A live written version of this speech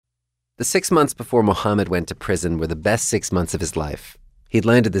The 6 months before Mohammed went to prison were the best 6 months of his life. He'd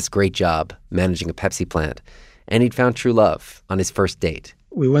landed this great job managing a Pepsi plant, and he'd found true love on his first date.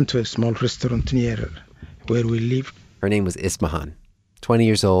 We went to a small restaurant near where we lived. Her name was Ismahan, 20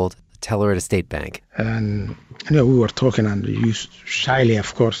 years old, a teller at a state bank. And, we were talking and used shyly,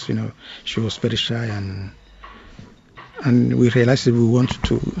 of course, she was very shy. And we realized that we wanted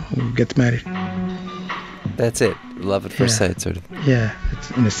to get married. That's it. Love at first sight, sort of. Yeah,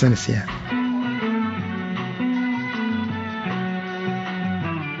 it's, in a sense, yeah.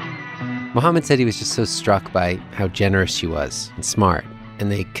 Mohammed said he was just so struck by how generous she was and smart,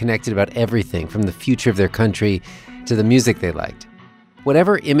 and they connected about everything from the future of their country to the music they liked.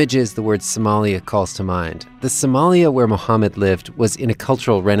 Whatever images the word Somalia calls to mind, the Somalia where Mohammed lived was in a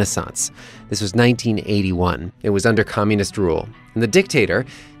cultural renaissance. This was 1981. It was under communist rule. And the dictator,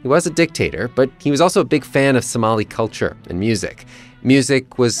 he was a dictator, but he was also a big fan of Somali culture and music.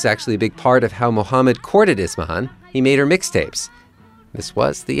 Music was actually a big part of how Mohammed courted Ismahan. He made her mixtapes. This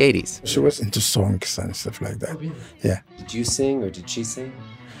was the 80s. She was into songs and stuff like that. Oh, really? Yeah. Did you sing or did she sing?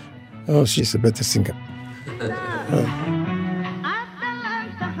 Oh, she's a better singer.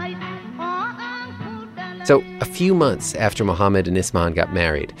 So a few months after Mohammed and Ismahan got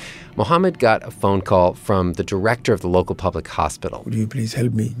married, Mohammed got a phone call from the director of the local public hospital. Would you please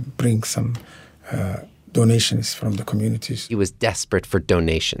help me bring some donations from the communities? He was desperate for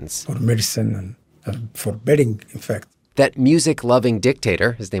donations. For medicine and for bedding, in fact. That music-loving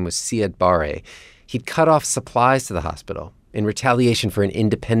dictator, his name was Siad Barre, he'd cut off supplies to the hospital in retaliation for an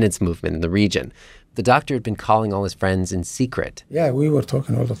independence movement in the region. The doctor had been calling all his friends in secret. Yeah, we were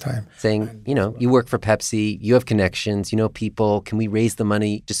talking all the time. Saying, you work for Pepsi, you have connections, you know people, can we raise the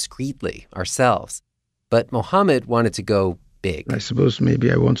money discreetly ourselves? But Mohammed wanted to go big. I suppose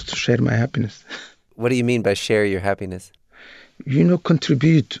maybe I wanted to share my happiness. What do you mean by share your happiness?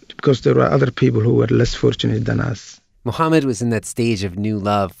 Contribute, because there were other people who were less fortunate than us. Mohammed was in that stage of new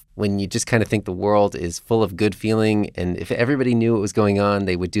love when you just kind of think the world is full of good feeling, and if everybody knew what was going on,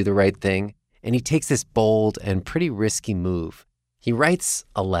 they would do the right thing. And he takes this bold and pretty risky move. He writes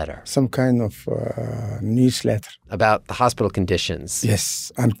a letter. Some kind of newsletter. About the hospital conditions.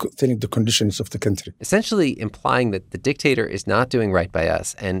 Yes, and telling the conditions of the country. Essentially implying that the dictator is not doing right by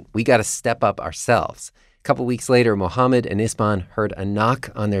us, and we got to step up ourselves. A couple weeks later, Mohammed and Ismahan heard a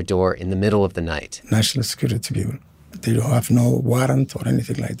knock on their door in the middle of the night. National security people. They don't have no warrant or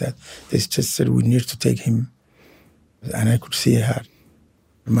anything like that. They just said, we need to take him. And I could see her,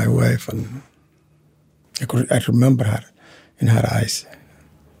 my wife, and I remember her in her eyes.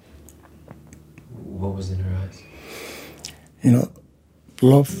 What was in her eyes?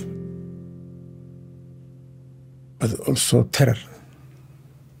 Love, but also terror.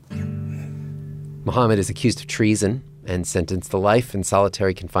 Mohammed is accused of treason and sentenced to life in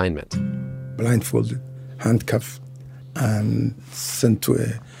solitary confinement. Blindfolded, handcuffed, and sent to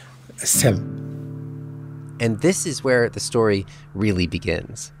a cell. And this is where the story really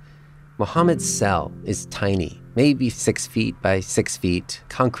begins. Mohammed's cell is tiny, maybe 6 feet by 6 feet,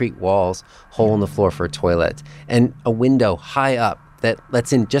 concrete walls, hole in the floor for a toilet, and a window high up that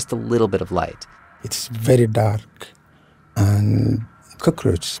lets in just a little bit of light. It's very dark, and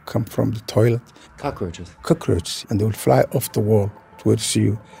cockroaches come from the toilet. Cockroaches? Cockroaches, and they will fly off the wall towards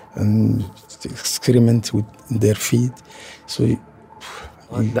you and excrement with their feet. So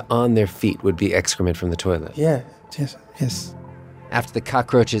on their feet would be excrement from the toilet? Yeah, yes. After the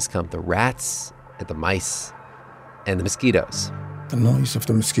cockroaches come the rats and the mice and the mosquitoes. The noise of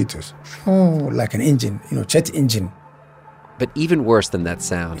the mosquitoes. Oh, like an engine, jet engine. But even worse than that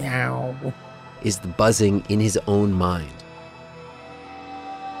sound Meow. is the buzzing in his own mind.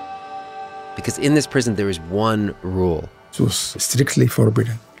 Because in this prison, there is one rule. It was strictly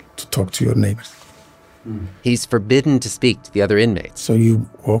forbidden to talk to your neighbors. He's forbidden to speak to the other inmates. So you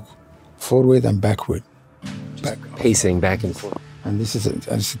walk forward and backward. Pacing back and forth. And this is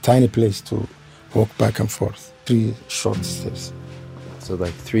a tiny place to walk back and forth. 3 short steps. So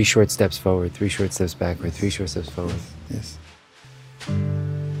like 3 short steps forward, 3 short steps backward, 3 short steps forward. Yes.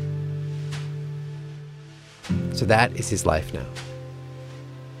 So that is his life now.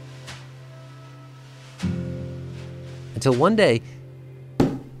 Until one day,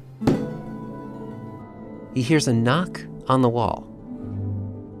 he hears a knock on the wall.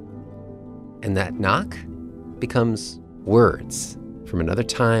 And that knock becomes words from another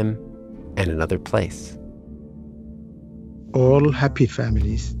time and another place. All happy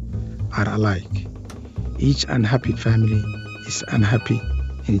families are alike. Each unhappy family is unhappy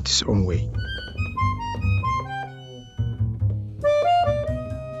in its own way.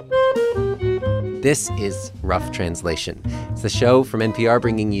 This is Rough Translation. It's the show from NPR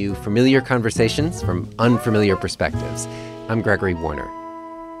bringing you familiar conversations from unfamiliar perspectives. I'm Gregory Warner.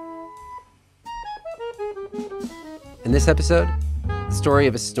 In this episode, the story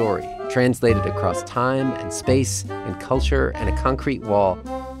of a story translated across time and space and culture and a concrete wall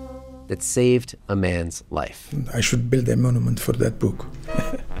that saved a man's life. I should build a monument for that book.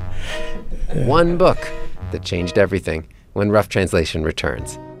 One book that changed everything. When Rough Translation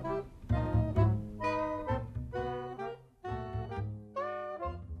returns.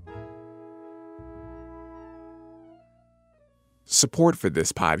 Support for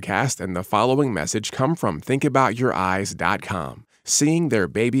this podcast and the following message come from ThinkAboutYourEyes.com. Seeing their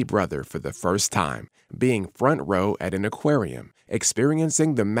baby brother for the first time, being front row at an aquarium,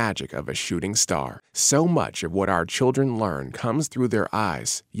 experiencing the magic of a shooting star. So much of what our children learn comes through their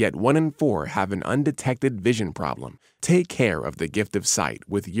eyes, yet 1 in 4 have an undetected vision problem. Take care of the gift of sight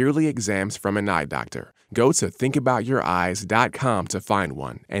with yearly exams from an eye doctor. Go to ThinkAboutYourEyes.com to find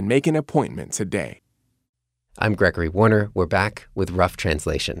one and make an appointment today. I'm Gregory Warner. We're back with Rough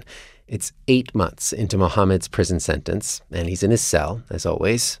Translation. It's 8 months into Mohammed's prison sentence, and he's in his cell, as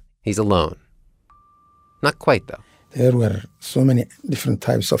always. He's alone. Not quite, though. There were so many different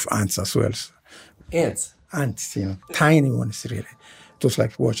types of ants as well. Ants? Ants, tiny ones, really. It was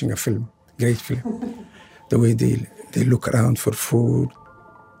like watching a film, great film. The way they look around for food,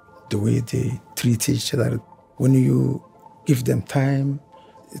 the way they treat each other. When you give them time,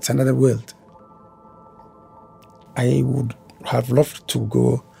 it's another world. I would have loved to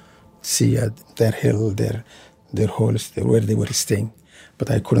go see their hill, their holes, where they were staying, but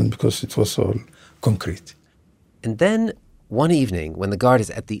I couldn't because it was all concrete. And then, one evening, when the guard is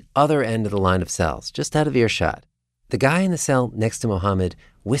at the other end of the line of cells, just out of earshot, the guy in the cell next to Mohammed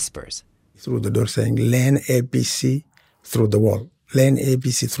whispers. Through the door saying, "Learn ABC through the wall. Learn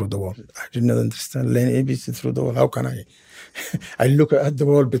ABC through the wall." I did not understand. Learn ABC through the wall. How can I? I look at the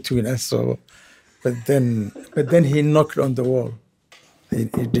wall between us, so... But then he knocked on the wall. He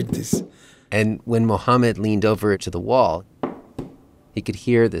did this. And when Mohammed leaned over to the wall, he could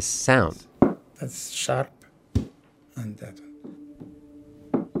hear this sound. That's sharp. And that.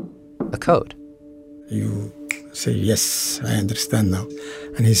 A code. You say, "Yes, I understand now."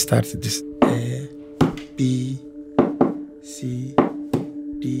 And he started this A, B, C,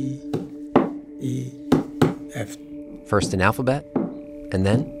 D, E, F. First an alphabet, and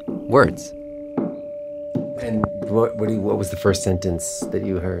then words. And what was the first sentence that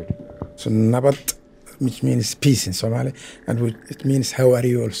you heard? So Nabat, which means peace in Somali, and it means how are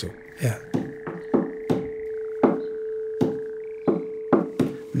you also. Yeah.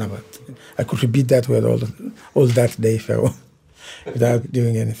 Nabat. I could repeat that word all that day without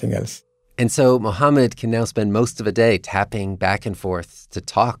doing anything else. And so Mohammed can now spend most of a day tapping back and forth to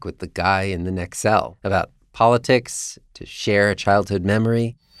talk with the guy in the next cell about politics, to share a childhood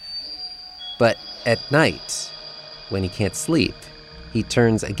memory. But at night, when he can't sleep, he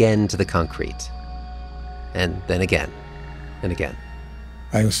turns again to the concrete. And then again, and again.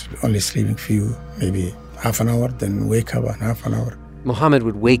 I was only sleeping maybe half an hour, then wake up and half an hour. Mohammed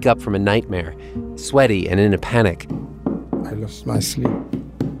would wake up from a nightmare, sweaty and in a panic. I lost my sleep.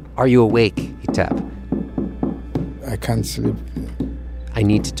 "Are you awake?" he'd tap. I can't sleep. "I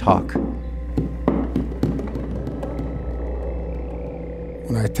need to talk."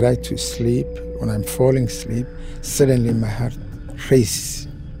 When I try to sleep, when I'm falling asleep, suddenly my heart races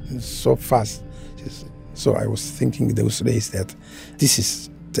so fast. So I was thinking those days that this is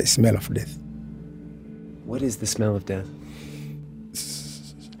the smell of death. What is the smell of death?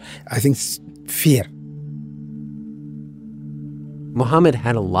 I think it's fear. Mohammed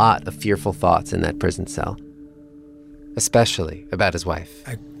had a lot of fearful thoughts in that prison cell, especially about his wife.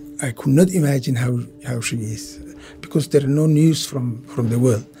 I could not imagine how she is, because there are no news from the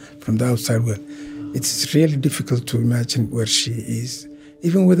world, from the outside world. It's really difficult to imagine where she is,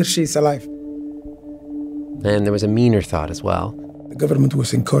 even whether she is alive. And there was a meaner thought as well. The government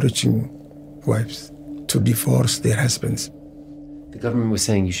was encouraging wives to divorce their husbands. The government was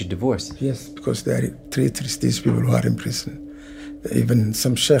saying you should divorce? Yes, because they are traitors, these people who are in prison. Even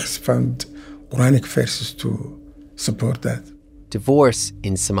some sheikhs found Quranic verses to support that. Divorce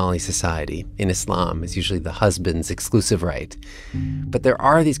in Somali society, in Islam, is usually the husband's exclusive right. But there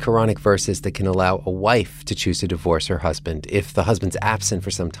are these Quranic verses that can allow a wife to choose to divorce her husband if the husband's absent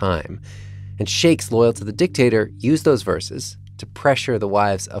for some time. And sheikhs loyal to the dictator use those verses to pressure the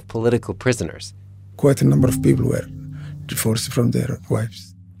wives of political prisoners. Quite a number of people were divorced from their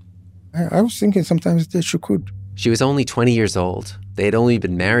wives. I was thinking sometimes that she could. She was only 20 years old. They had only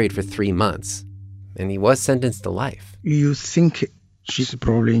been married for 3 months. And he was sentenced to life. You think she's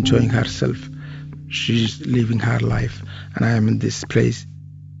probably enjoying herself, She's living her life, and I am in this place.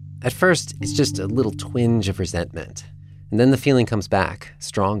 At first, it's just a little twinge of resentment. And then the feeling comes back,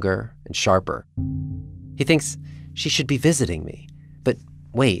 stronger and sharper. He thinks she should be visiting me. But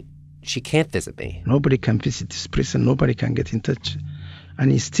wait, she can't visit me. Nobody can visit this prison. Nobody can get in touch.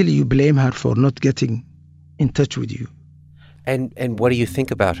 And still you blame her for not getting in touch with you. And what do you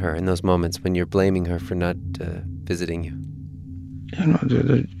think about her in those moments when you're blaming her for not visiting you? You know,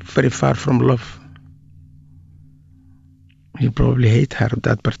 they're very far from love. You probably hate her at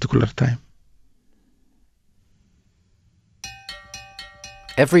that particular time.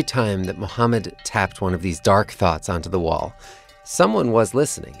 Every time that Mohammed tapped one of these dark thoughts onto the wall, someone was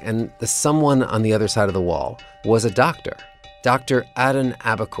listening, and the someone on the other side of the wall was a doctor. Dr. Aden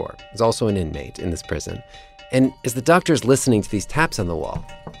Abacour is also an inmate in this prison. And as the doctor's listening to these taps on the wall,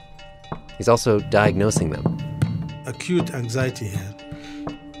 he's also diagnosing them. Acute anxiety here.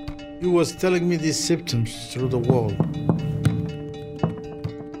 He was telling me these symptoms through the wall.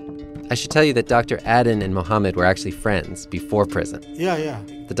 I should tell you that Dr. Aden and Mohammed were actually friends before prison. Yeah.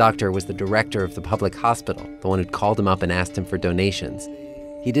 The doctor was the director of the public hospital, the one who'd called him up and asked him for donations.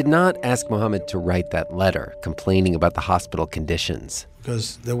 He did not ask Mohammed to write that letter complaining about the hospital conditions.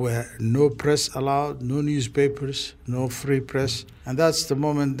 Because there were no press allowed, no newspapers, no free press. And that's the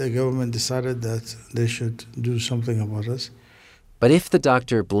moment the government decided that they should do something about us. But if the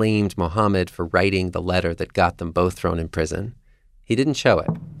doctor blamed Mohammed for writing the letter that got them both thrown in prison, he didn't show it.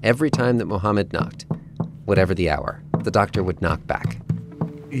 Every time that Mohammed knocked, whatever the hour, the doctor would knock back.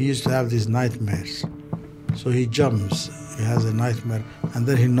 He used to have these nightmares. So he jumps, he has a nightmare, and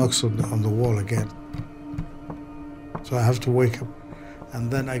then he knocks on the wall again. So I have to wake up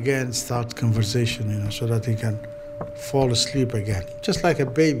and then again start conversation, so that he can fall asleep again. Just like a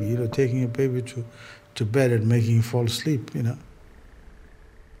baby, taking a baby to bed and making him fall asleep,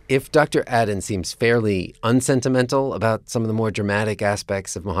 If Dr. Aden seems fairly unsentimental about some of the more dramatic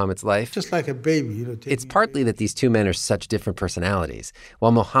aspects of Mohammed's life, just like a baby, it's partly that these two men are such different personalities.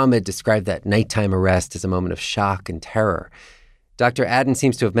 While Mohammed described that nighttime arrest as a moment of shock and terror, Dr. Aden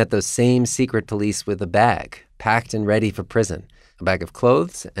seems to have met those same secret police with a bag, packed and ready for prison, a bag of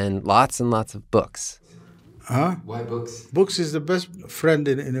clothes and lots of books. Huh? Why books? Books is the best friend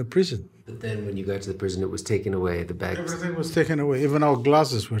in a prison. But then when you got to the prison, it was taken away, the bag. Everything was taken away. Even our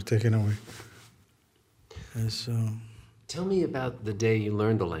glasses were taken away. And so... Tell me about the day you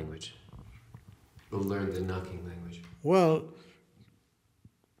learned the language. You learned the knocking language. Well,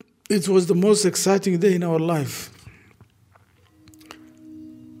 it was the most exciting day in our life.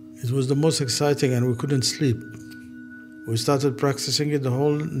 It was the most exciting, and we couldn't sleep. We started practicing it the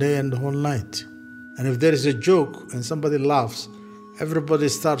whole day and the whole night. And if there is a joke and somebody laughs, everybody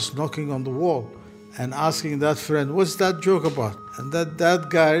starts knocking on the wall and asking that friend, what's that joke about? And that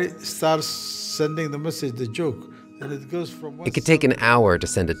guy starts sending the message, the joke. And it goes from one It could take an hour to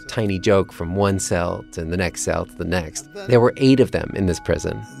send a tiny joke from one cell to the next cell to the next. There were 8 of them in this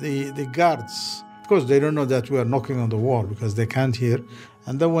prison. The guards, of course, they don't know that we are knocking on the wall because they can't hear.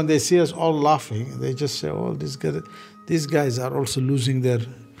 And then when they see us all laughing, they just say, oh, these guys are also losing their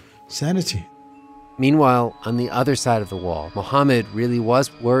sanity. Meanwhile, on the other side of the wall, Mohammed really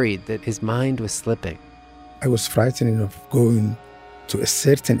was worried that his mind was slipping. I was frightened of going to a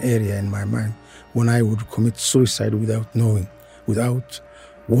certain area in my mind when I would commit suicide without knowing, without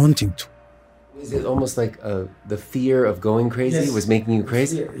wanting to. Is it almost like the fear of going crazy was making you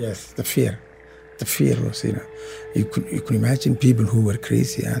crazy? Yes, the fear. The fear was, you could imagine people who were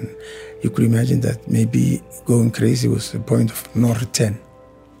crazy, and you could imagine that maybe going crazy was a point of no return.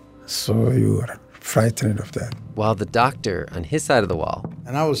 So you were frightened of that. While the doctor on his side of the wall...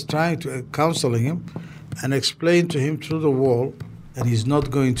 And I was trying to counsel him and explain to him through the wall that he's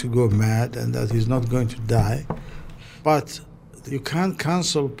not going to go mad and that he's not going to die. But you can't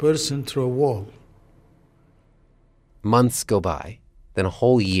counsel a person through a wall. Months go by, then a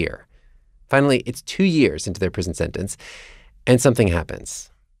whole year. Finally, it's 2 years into their prison sentence, and something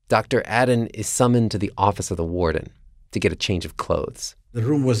happens. Dr. Aden is summoned to the office of the warden to get a change of clothes. The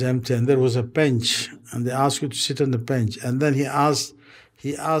room was empty, and there was a bench, and they asked you to sit on the bench. And then he asked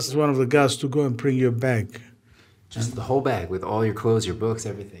one of the guards to go and bring your bag. Just the whole bag with all your clothes, your books,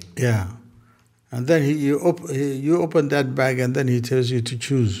 everything. Yeah. And then you open that bag, and then he tells you to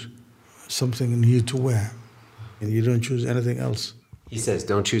choose something new to wear. And you don't choose anything else. He says,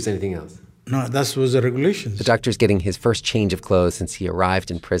 don't choose anything else. No, that was the regulations. The doctor's getting his first change of clothes since he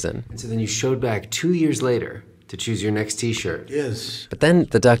arrived in prison. And so then you showed back 2 years later to choose your next T-shirt. Yes. But then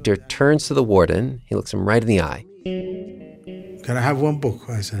the doctor turns to the warden. He looks him right in the eye. Can I have one book?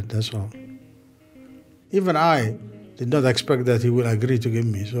 I said, that's all. Even I did not expect that he would agree to give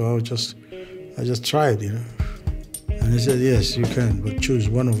me. So I was just I just tried, And he said, yes, you can, but choose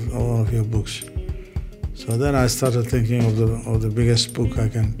one of your books. So then I started thinking of the biggest book I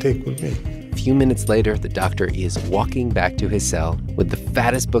can take with me. A few minutes later, the doctor is walking back to his cell with the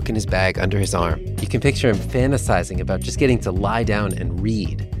fattest book in his bag under his arm. You can picture him fantasizing about just getting to lie down and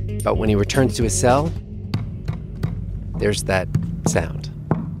read. But when he returns to his cell, there's that sound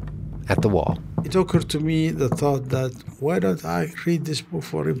at the wall. It occurred to me the thought that why don't I read this book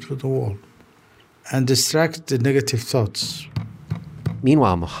for him to the wall and distract the negative thoughts?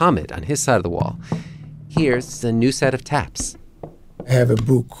 Meanwhile, Mohammed, on his side of the wall, hears a new set of taps. I have a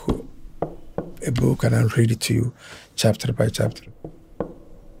book, and I'll read it to you chapter by chapter.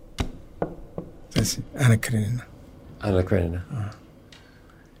 That's Anna Karenina. Anna Karenina.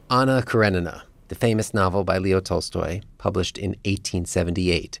 Anna Karenina, the famous novel by Leo Tolstoy, published in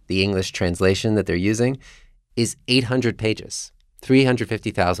 1878. The English translation that they're using is 800 pages,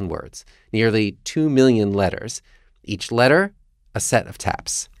 350,000 words, nearly 2 million letters. Each letter, a set of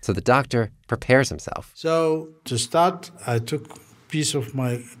taps. So the doctor prepares himself. So to start, I took a piece of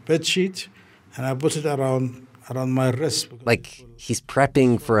my bedsheet and I put it around my wrist. Like he's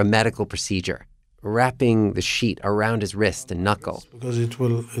prepping for a medical procedure, wrapping the sheet around his wrist and knuckle. Because it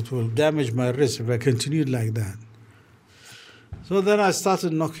will damage my wrist if I continued like that. So then I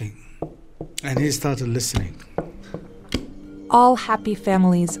started knocking, and he started listening. All happy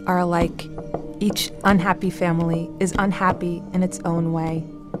families are alike. Each unhappy family is unhappy in its own way.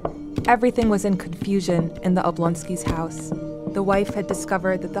 Everything was in confusion in the Oblonsky's house. The wife had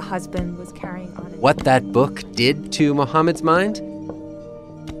discovered that the husband was carrying on... What that book did to Mohammed's mind?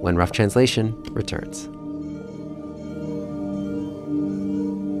 When Rough Translation returns.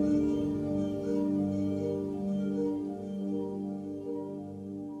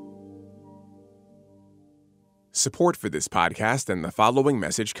 Support for this podcast and the following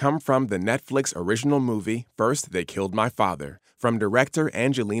message come from the Netflix original movie, First They Killed My Father. From director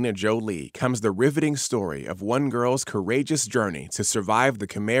Angelina Jolie comes the riveting story of one girl's courageous journey to survive the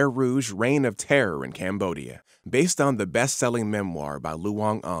Khmer Rouge reign of terror in Cambodia. Based on the best-selling memoir by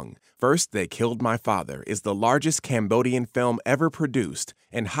Luong Ung, First They Killed My Father is the largest Cambodian film ever produced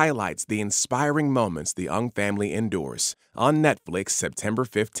and highlights the inspiring moments the Ung family endures. On Netflix, September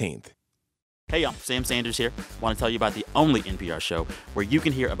 15th. Hey y'all, Sam Sanders here. Want to tell you about the only NPR show where you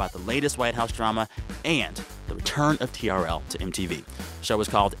can hear about the latest White House drama and the return of TRL to MTV. The show is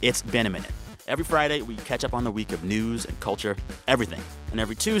called It's Been a Minute. Every Friday, we catch up on the week of news and culture, everything. And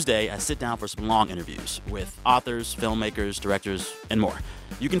every Tuesday, I sit down for some long interviews with authors, filmmakers, directors, and more.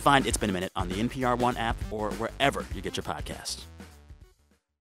 You can find It's Been a Minute on the NPR One app or wherever you get your podcasts.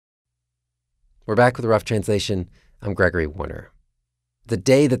 We're back with a Rough Translation. I'm Gregory Warner. The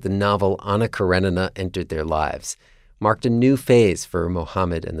day that the novel Anna Karenina entered their lives marked a new phase for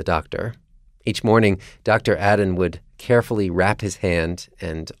Mohammed and the doctor. Each morning, Dr. Aden would carefully wrap his hand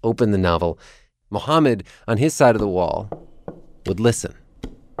and open the novel. Mohammed, on his side of the wall, would listen.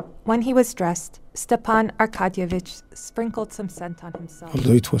 When he was dressed, Stepan Arkadyevich sprinkled some scent on himself.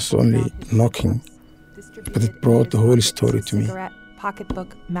 Although it was only knocking, but it brought the whole story to me. Cigarette,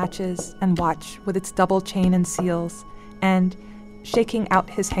 pocketbook, matches, and watch with its double chain and seals, and shaking out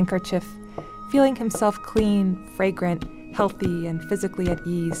his handkerchief, feeling himself clean, fragrant, healthy, and physically at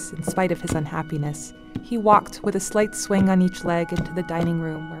ease in spite of his unhappiness, he walked with a slight swing on each leg into the dining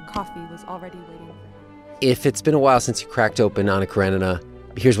room where coffee was already waiting for him. If it's been a while since you cracked open Anna Karenina,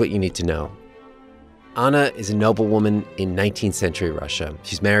 here's what you need to know. Anna is a noblewoman in 19th century Russia.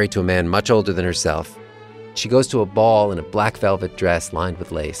 She's married to a man much older than herself. She goes to a ball in a black velvet dress lined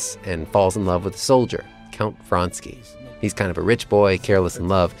with lace and falls in love with a soldier, Count Vronsky. He's kind of a rich boy, careless in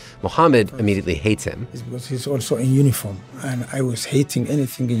love. Mohammed immediately hates him. It's because he's also in uniform, and I was hating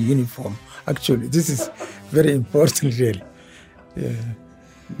anything in uniform. Actually, this is very important, really. Yeah.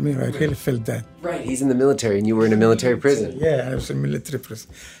 I mean, I really felt that. Right, he's in the military, and you were in a military prison. Yeah, I was in military prison,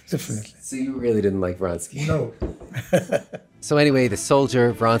 definitely. So you really didn't like Vronsky. No. So anyway, the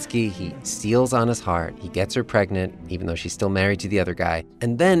soldier, Vronsky, he steals Anna's heart. He gets her pregnant, even though she's still married to the other guy.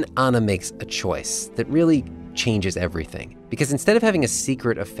 And then Anna makes a choice that really changes everything. Because instead of having a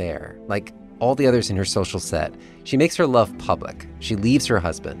secret affair, like all the others in her social set, she makes her love public. She leaves her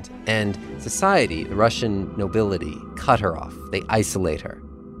husband. And society, the Russian nobility, cut her off. They isolate her.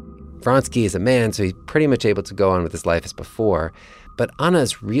 Vronsky is a man, so he's pretty much able to go on with his life as before. But Anna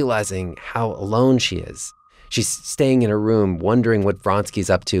is realizing how alone she is. She's staying in her room, wondering what Vronsky's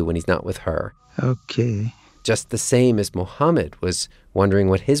up to when he's not with her. Okay. Just the same as Mohammed was wondering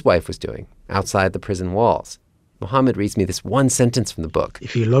what his wife was doing outside the prison walls. Mohammed reads me this one sentence from the book.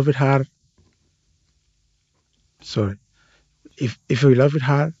 If you love it hard,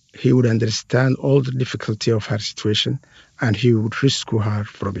 he would understand all the difficulty of her situation and he would rescue her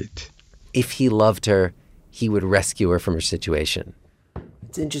from it. If he loved her, he would rescue her from her situation.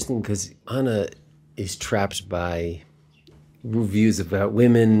 It's interesting because Anna is trapped by views about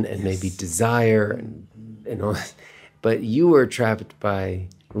women and maybe desire and all that. But you were trapped by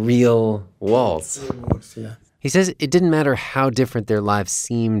real walls. Yeah. He says it didn't matter how different their lives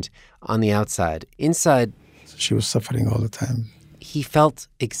seemed on the outside. Inside, She was suffering all the time. he felt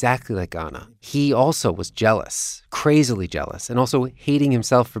exactly like Anna. He also was jealous, crazily jealous, and also hating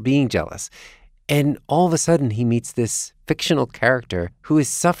himself for being jealous. And all of a sudden, he meets this fictional character who is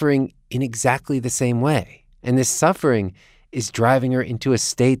suffering in exactly the same way. And this suffering is driving her into a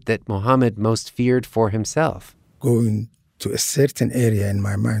state that Mohammed most feared for himself. Going to a certain area in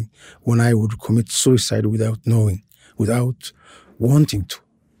my mind when I would commit suicide without knowing, without wanting to.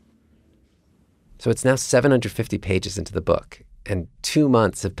 So it's now 750 pages into the book, and 2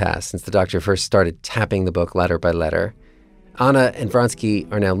 months have passed since the doctor first started tapping the book letter by letter. Anna and Vronsky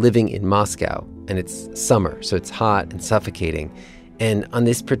are now living in Moscow, and it's summer, so it's hot and suffocating. And on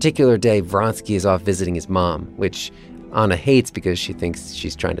this particular day, Vronsky is off visiting his mom, which Anna hates because she thinks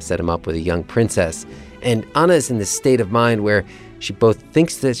she's trying to set him up with a young princess. And Anna is in this state of mind where she both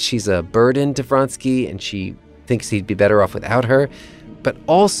thinks that she's a burden to Vronsky and she thinks he'd be better off without her, but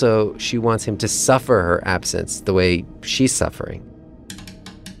also she wants him to suffer her absence the way she's suffering.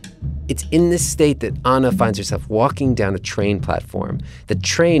 It's in this state that Anna finds herself walking down a train platform. The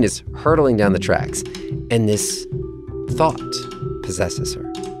train is hurtling down the tracks, and this thought possesses her.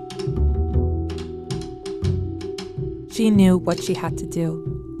 She knew what she had to do.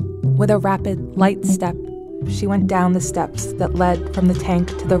 With a rapid, light step, she went down the steps that led from the tank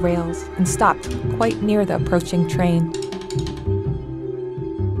to the rails and stopped quite near the approaching train.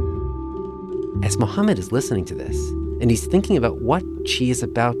 As Mohammed is listening to this, and he's thinking about what she is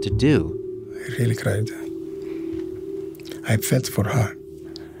about to do, I really cried. I felt for her.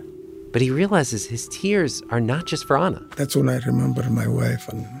 but he realizes his tears are not just for Anna. That's when I remember my wife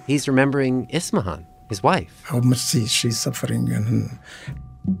and He's remembering Ismahan, his wife. how much she's suffering. And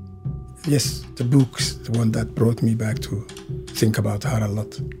yes, the book's the one that brought me back to think about her a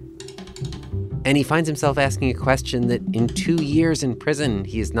lot. And he finds himself asking a question that in 2 years in prison,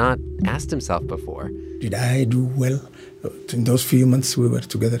 he has not asked himself before. Did I do well in those few months we were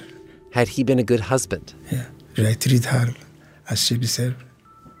together? Had he been a good husband? Yeah. Did I treat her as she deserved?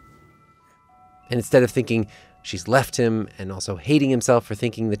 And instead of thinking she's left him and also hating himself for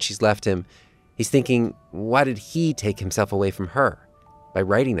thinking that she's left him, he's thinking, why did he take himself away from her by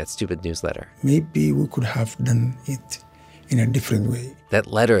writing that stupid newsletter? Maybe we could have done it in a different way. That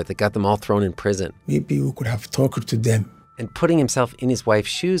letter that got them all thrown in prison. Maybe we could have talked to them. And putting himself in his wife's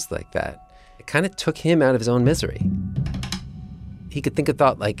shoes like that, it kind of took him out of his own misery. He could think a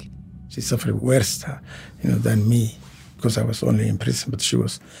thought like, She suffered worse, than me, because I was only in prison, but she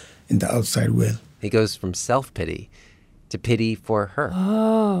was in the outside world. he goes from self-pity to pity for her.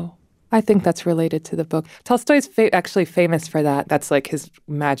 Oh, I think that's related to the book. Tolstoy's actually famous for that. That's like his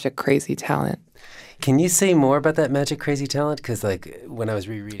magic, crazy talent. Can you say more about that magic crazy talent? Because when I was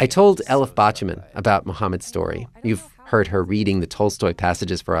rereading, I told Elif Bachman about Mohammed's story. You've heard her reading the Tolstoy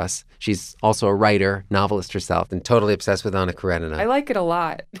passages for us. She's also a writer, novelist herself, and totally obsessed with Anna Karenina. I like it a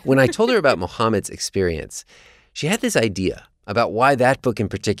lot. When I told her about Mohammed's experience, she had this idea about why that book in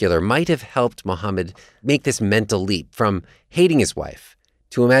particular might have helped Mohammed make this mental leap from hating his wife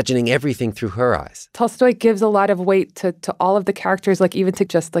to imagining everything through her eyes. Tolstoy gives a lot of weight to all of the characters, like even to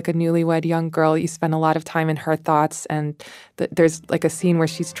just like a newlywed young girl. You spend a lot of time in her thoughts, and there's like a scene where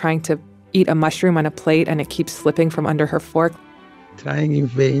she's trying to eat a mushroom on a plate and it keeps slipping from under her fork. Trying in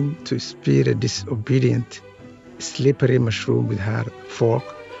vain to spear a disobedient, slippery mushroom with her fork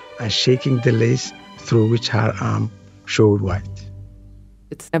and shaking the lace through which her arm showed white.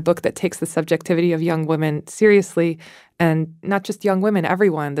 It's a book that takes the subjectivity of young women seriously, and not just young women,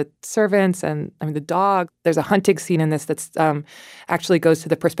 everyone, the servants and the dog. There's a hunting scene in this that's actually goes to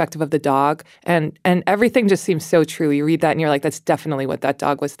the perspective of the dog, and everything just seems so true. You read that and you're like, that's definitely what that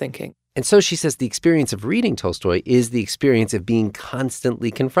dog was thinking. And so she says the experience of reading Tolstoy is the experience of being constantly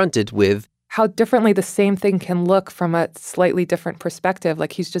confronted with how differently the same thing can look from a slightly different perspective.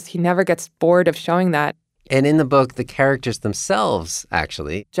 Like he never gets bored of showing that. And in the book, the characters themselves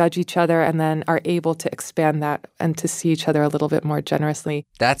actually judge each other and then are able to expand that and to see each other a little bit more generously.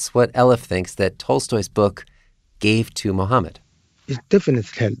 That's what Elif thinks that Tolstoy's book gave to Mohammed. It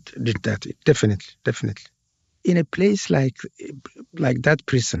definitely did that. Definitely. In a place like that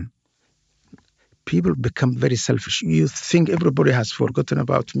prison, people become very selfish. You think everybody has forgotten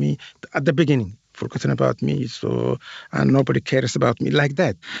about me at the beginning. forgotten about me, and nobody cares about me like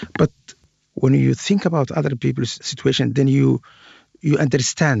that. But when you think about other people's situation, then you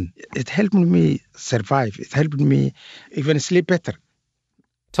understand. It helped me survive. It helped me even sleep better.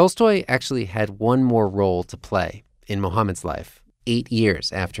 Tolstoy actually had one more role to play in Mohammad's life 8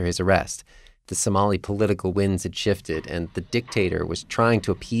 years after his arrest. The Somali political winds had shifted, and the dictator was trying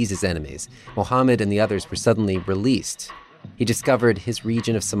to appease his enemies. Mohammad and the others were suddenly released. He discovered his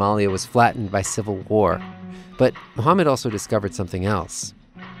region of Somalia was flattened by civil war. But Mohammad also discovered something else.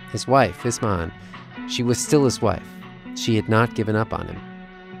 His wife, Ismahan, she was still his wife. She had not given up on him.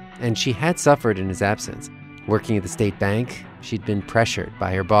 And she had suffered in his absence. Working at the state bank, she'd been pressured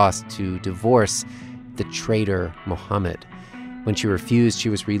by her boss to divorce the traitor Mohammad. When she refused, she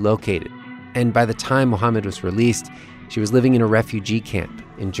was relocated. And by the time Mohammad was released, she was living in a refugee camp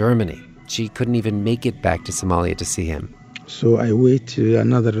in Germany. She couldn't even make it back to Somalia to see him. So I waited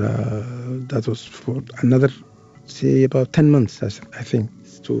say about 10 months, I think,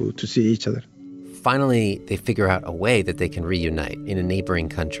 to see each other. Finally, they figure out a way that they can reunite in a neighboring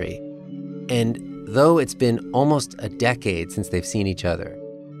country. And though it's been almost a decade since they've seen each other,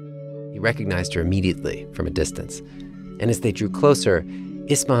 he recognized her immediately from a distance. And as they drew closer,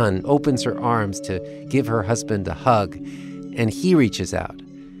 Ismahan opens her arms to give her husband a hug, and he reaches out.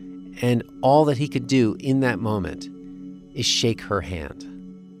 And all that he could do in that moment is shake her hand.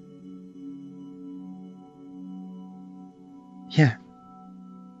 Yeah.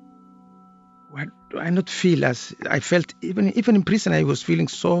 What do I not feel as I felt even in prison? I was feeling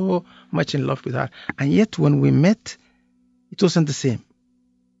so much in love with her. And yet when we met, it wasn't the same.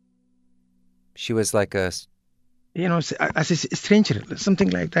 She was like as a stranger, something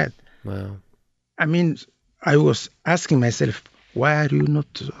like that. Wow. I mean, I was asking myself, why are you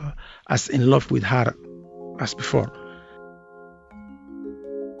not as in love with her as before?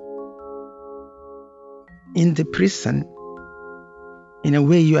 In the prison, in a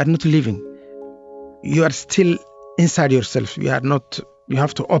way, you are not living. You are still inside yourself. You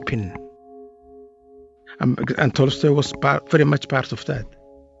have to open. And Tolstoy was very much part of that.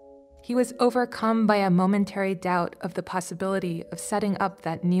 He was overcome by a momentary doubt of the possibility of setting up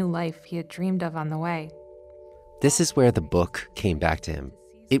that new life he had dreamed of on the way. This is where the book came back to him.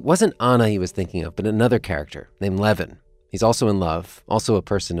 It wasn't Anna he was thinking of, but another character named Levin. He's also in love, also a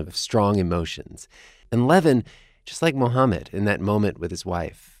person of strong emotions. And Levin, just like Mohammed in that moment with his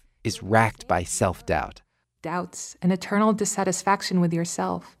wife, is racked by self-doubt. Doubts, an eternal dissatisfaction with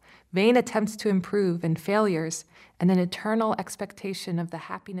yourself, vain attempts to improve and failures, and an eternal expectation of the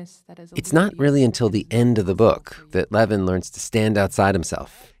happiness that is. It's not really until the end of the book that Levin learns to stand outside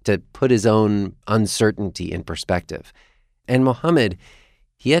himself, to put his own uncertainty in perspective. And Mohammed,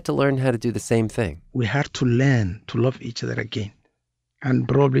 he had to learn how to do the same thing. We had to learn to love each other again. And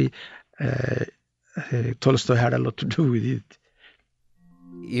probably Tolstoy had a lot to do with it.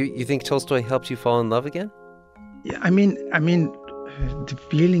 You think Tolstoy helped you fall in love again? Yeah, I mean, the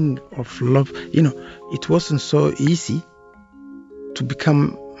feeling of love, it wasn't so easy to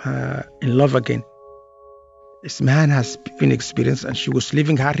become in love again. This man has been experienced, and she was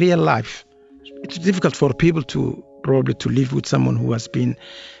living her real life. It's difficult for people to live with someone who has been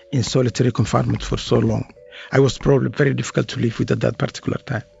in solitary confinement for so long. I was probably very difficult to live with at that particular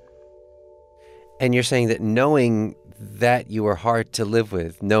time. And you're saying that knowing that you were hard to live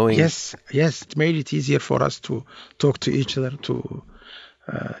with, knowing... Yes, it made it easier for us to talk to each other, to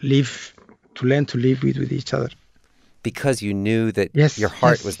learn to live with each other. Because you knew that your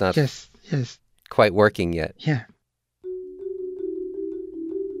heart was not quite working yet. Yeah.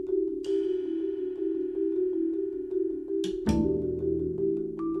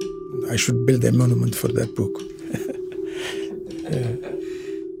 I should build a monument for that book.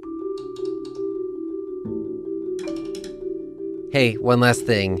 Hey, one last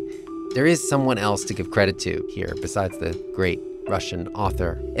thing. There is someone else to give credit to here besides the great Russian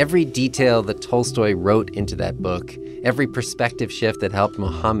author. Every detail that Tolstoy wrote into that book, every perspective shift that helped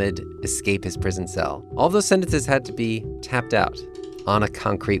Mohammed escape his prison cell, all those sentences had to be tapped out on a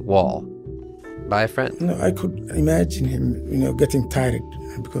concrete wall by a friend. No, I could imagine him, getting tired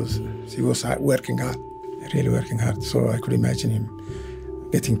because he was working hard, really working hard. So I could imagine him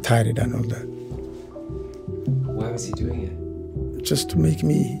getting tired and all that. Why was he doing it? Just to make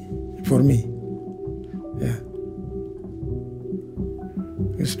for me. Yeah.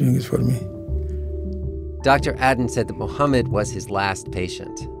 He was doing it for me. Dr. Aden said that Mohammed was his last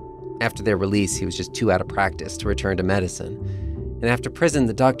patient. After their release, he was just too out of practice to return to medicine. And after prison,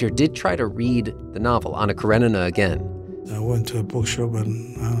 the doctor did try to read the novel, Anna Karenina, again. I went to a bookshop,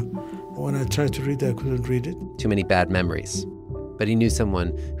 and when I tried to read it, I couldn't read it. Too many bad memories. but he knew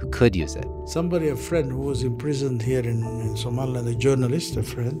someone who could use it. Somebody, a friend who was imprisoned here in Somaliland, a journalist, a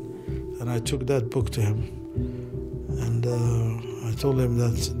friend, and I took that book to him. And I told him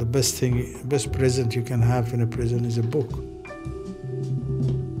that the best present you can have in a prison is a book.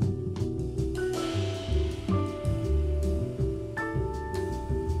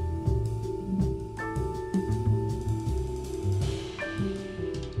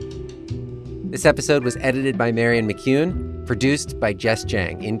 This episode was edited by Marian McCune, produced by Jess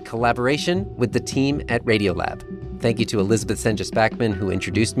Jang in collaboration with the team at Radiolab. Thank you to Elizabeth Senja-Spackman, who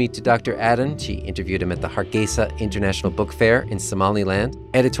introduced me to Dr. Adan. She interviewed him at the Hargeisa International Book Fair in Somaliland.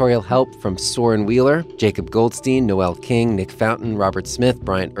 Editorial help from Soren Wheeler, Jacob Goldstein, Noel King, Nick Fountain, Robert Smith,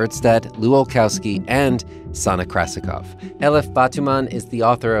 Brian Erstad, Lou Olkowski, and Sana Krasikov. Elif Batuman is the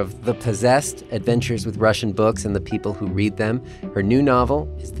author of The Possessed, Adventures with Russian Books and the People Who Read Them. Her new novel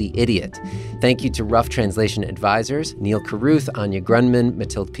is The Idiot. Thank you to Rough Translation advisors, Neil Carruth, Anya Grunman,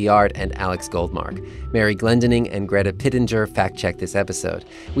 Mathilde Piard, and Alex Goldmark. Mary Glendening and Greta Pittenger fact-checked this episode.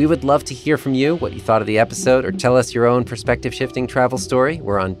 We would love to hear from you, what you thought of the episode, or tell us your own perspective-shifting travel story.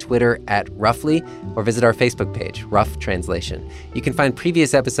 We're on Twitter @Roughly, or visit our Facebook page, Rough Translation. You can find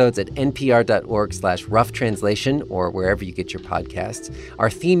previous episodes at npr.org/roughTranslation or wherever you get your podcasts. Our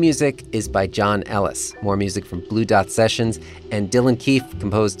theme music is by John Ellis. More music from Blue Dot Sessions, and Dylan Keefe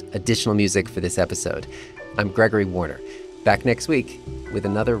composed additional music for this episode. I'm Gregory Warner. Back next week with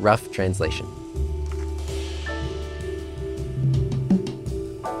another Rough Translation.